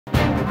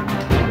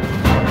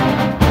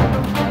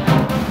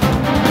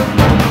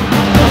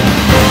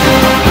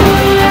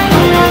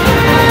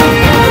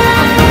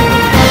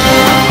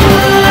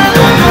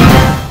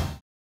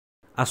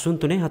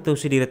Assunto atau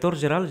si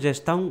Diretor-Geral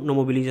Gestão na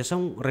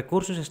Mobilização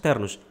Recursos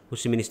Externos, o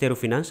Ministério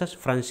Finanças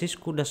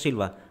Francisco da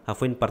Silva,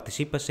 afuen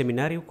participa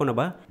seminário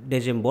conaba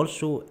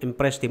desenvolsu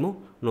empréstimo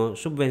no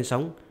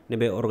subvenção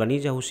nebe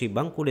organiza husi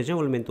Banku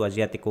Dezenvolvimentu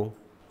Aziátiku.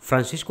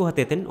 Francisco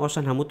hateten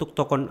osan hamutuk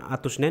tokon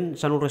atusnen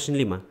sanurasin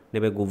 5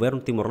 nebe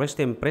governo Timor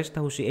Leste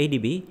empresta husi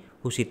ADB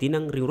husi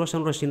tinang ringrua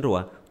sanurasin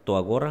rua to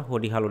agora ho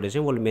di halo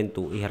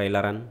desenvolvimento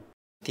iharailaran.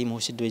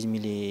 Temos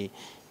 2012,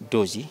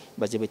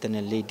 baca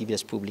na Lei de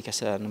Dívidas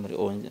Públicas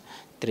número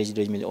 13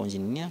 de 2011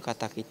 ini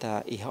kata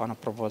kita iha ona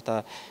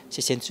provolta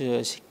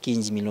 615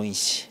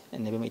 milhões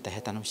nebe ita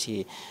hetan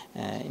husi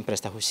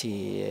empresta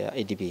husi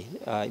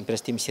ADB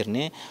empréstimo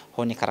sirne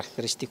hone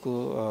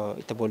karakteristiku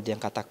ita bol yang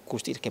kata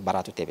custo que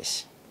barato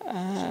tebes.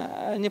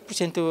 Ini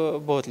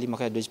porcento bot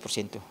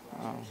 5,2%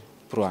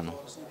 por ano.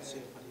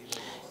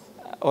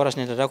 Horas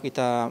nela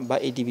kita ba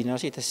ADB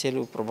nasi ita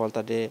selu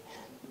provolta de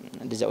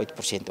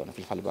 18% na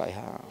filfalba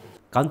iha.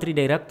 Country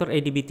Director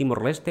ADB Timor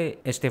Leste,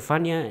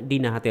 Estefania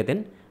Dina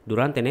Hateten,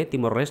 durante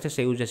Timor Leste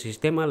se usa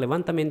sistema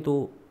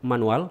levantamento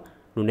manual,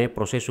 nune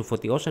processo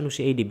fotiosa no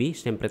ADB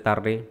sempre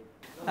tarde.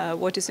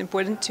 What is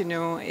important to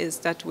know is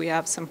that we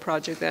have some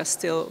projects that are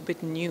still a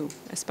bit new,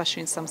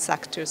 especially in some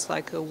sectors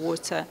like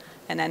water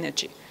and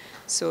energy.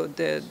 So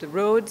the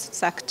roads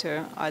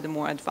sector are the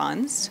more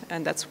advanced,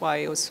 and that's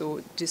why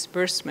also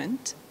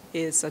disbursement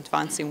is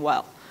advancing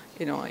well.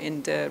 You know,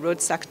 in the road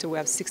sector, we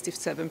have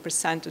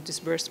 67% of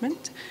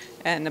disbursement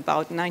and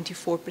about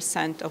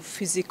 94% of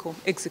physical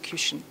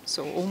execution.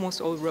 So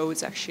almost all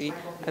roads actually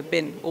have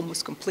been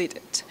almost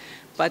completed.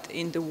 But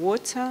in the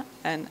water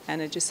and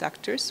energy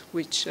sectors,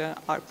 which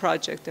are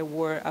projects that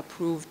were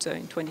approved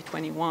in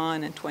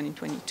 2021 and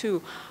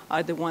 2022,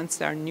 are the ones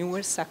that are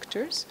newer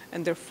sectors,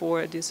 and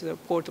therefore this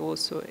report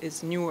also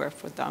is newer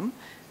for them,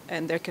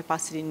 and their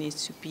capacity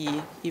needs to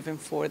be even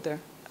further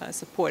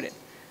supported.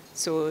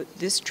 So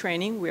this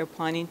training, we are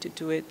planning to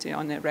do it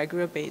on a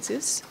regular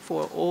basis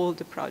for all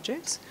the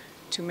projects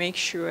to make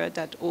sure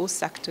that all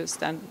sectors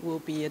then will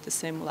be at the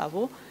same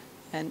level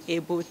and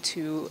able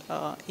to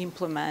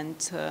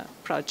implement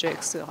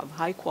projects of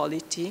high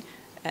quality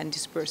and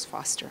disperse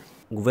faster.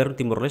 Governo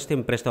Timor Leste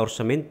empresta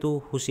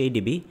orçamento husi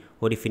ADB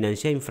onde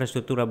financia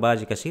infraestrutura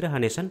básica sira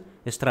hanesan,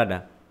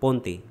 estrada,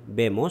 ponte,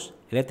 BMOS,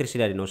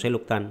 eletricidade no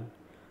seluktan.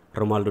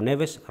 Romualdo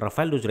Neves,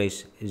 Rafael dos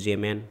Reis,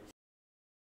 GMN.